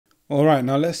All right,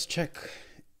 now let's check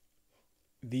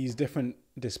these different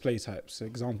display types,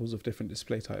 examples of different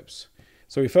display types.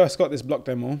 So we first got this block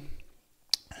demo.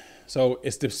 So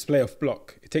it's display of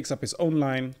block. It takes up its own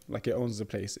line like it owns the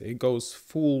place. It goes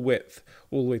full width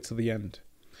all the way to the end.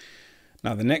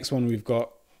 Now the next one we've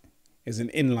got is an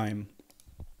inline.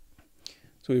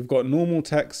 So we've got normal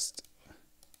text,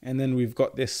 and then we've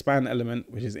got this span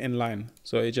element, which is inline.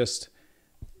 So it just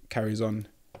carries on.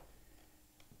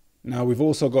 Now we've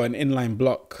also got an inline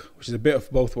block, which is a bit of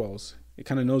both worlds. It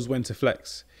kind of knows when to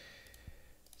flex.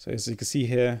 So as you can see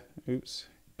here, oops,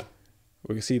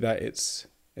 we can see that it's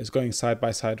going side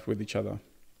by side with each other.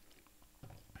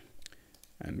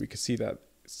 And we can see that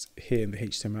it's here in the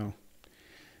HTML.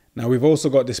 Now we've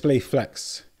also got display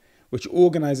flex, which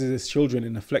organizes its children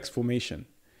in a flex formation.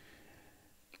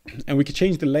 And we could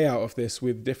change the layout of this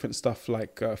with different stuff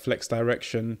like flex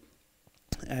direction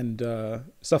and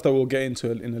stuff that we'll get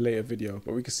into in a later video.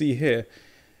 But we can see here,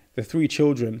 the 3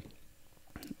 children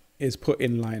is put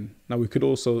in line. Now we could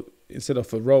also, instead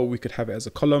of a row, we could have it as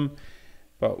a column,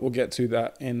 but we'll get to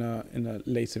that in a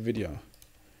later video.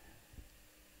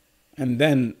 And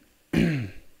then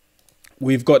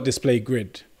we've got display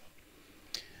grid,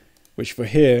 which for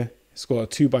here, it's got a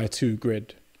 2x2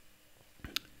 grid.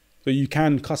 So you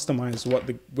can customize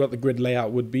what the grid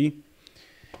layout would be.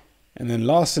 And then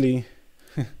lastly,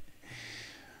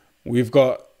 we've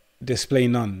got display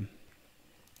none,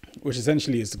 which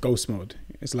essentially is the ghost mode.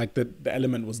 It's like the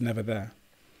element was never there.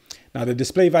 Now the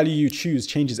display value you choose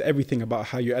changes everything about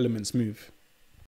how your elements move.